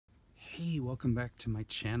Hey, welcome back to my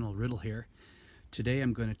channel. Riddle here. Today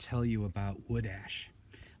I'm going to tell you about wood ash.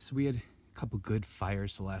 So we had a couple good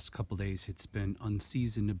fires the last couple days. It's been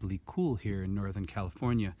unseasonably cool here in Northern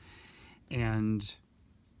California. And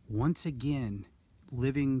once again,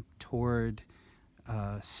 living toward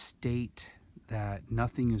a state that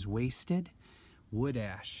nothing is wasted, wood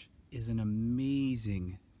ash is an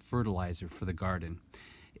amazing fertilizer for the garden.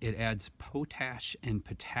 It adds potash and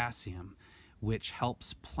potassium, which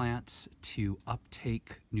helps plants to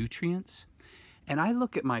uptake nutrients. And I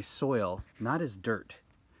look at my soil not as dirt.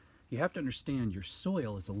 You have to understand your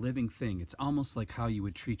soil is a living thing. It's almost like how you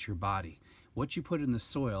would treat your body. What you put in the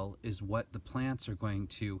soil is what the plants are going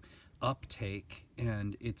to uptake,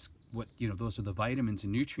 and it's what, those are the vitamins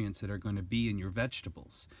and nutrients that are going to be in your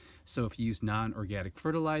vegetables. So if you use non-organic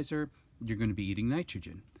fertilizer, you're going to be eating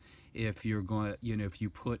nitrogen. If you're going, if you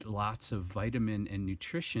put lots of vitamin and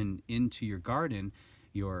nutrition into your garden,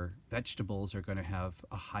 your vegetables are going to have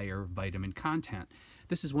a higher vitamin content.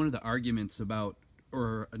 This is one of the arguments about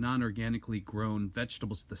non-organically grown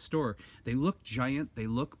vegetables at the store. They look giant, they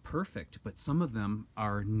look perfect, but some of them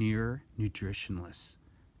are near nutritionless.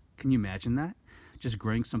 Can you imagine that? Just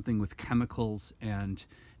growing something with chemicals and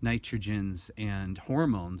nitrogens and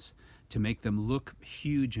hormones to make them look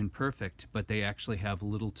huge and perfect, but they actually have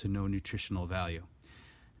little to no nutritional value.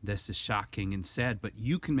 This is shocking and sad, but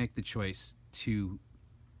you can make the choice to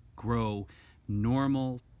grow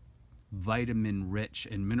normal, vitamin-rich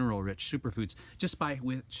and mineral-rich superfoods just by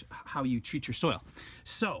how you treat your soil.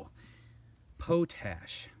 So,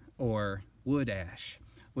 potash or wood ash.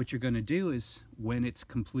 What you're going to do is, when it's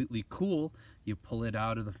completely cool, you pull it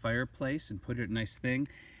out of the fireplace and put it in a nice thing.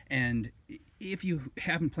 And if you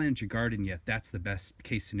haven't planted your garden yet, that's the best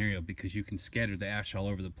case scenario because you can scatter the ash all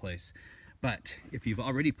over the place. But if you've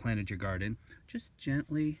already planted your garden, just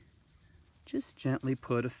gently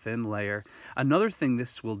put a thin layer. Another thing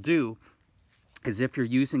this will do is if you're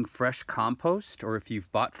using fresh compost, or if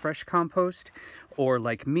you've bought fresh compost, or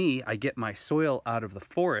like me, I get my soil out of the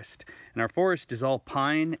forest, and our forest is all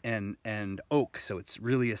pine and oak, so it's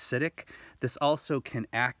really acidic. This also can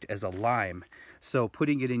act as a lime. So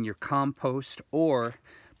putting it in your compost or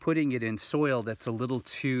putting it in soil that's a little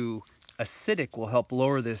too acidic will help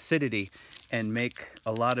lower the acidity and make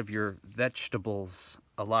a lot of your vegetables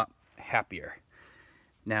a lot happier.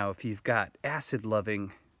 Now, if you've got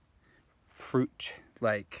acid-loving fruit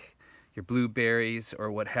like your blueberries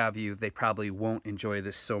or what have you, they probably won't enjoy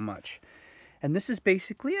this so much. And this is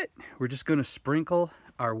basically it. We're just going to sprinkle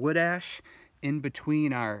our wood ash in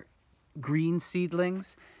between our green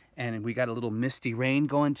seedlings, and we got a little misty rain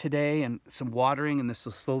going today and some watering, and this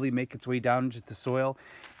will slowly make its way down into the soil,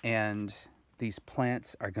 and these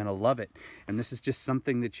plants are going to love it. And this is just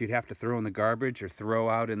something that you'd have to throw in the garbage or throw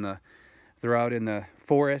out in the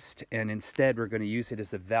forest, and instead we're going to use it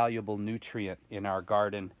as a valuable nutrient in our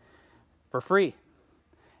garden for free.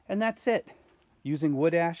 And that's it. Using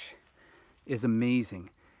wood ash is amazing.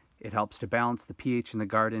 It helps to balance the pH in the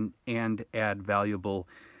garden and add valuable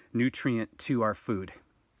nutrient to our food.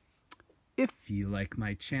 If you like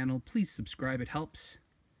my channel, please subscribe. It helps.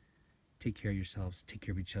 Take care of yourselves. Take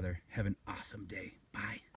care of each other. Have an awesome day. Bye.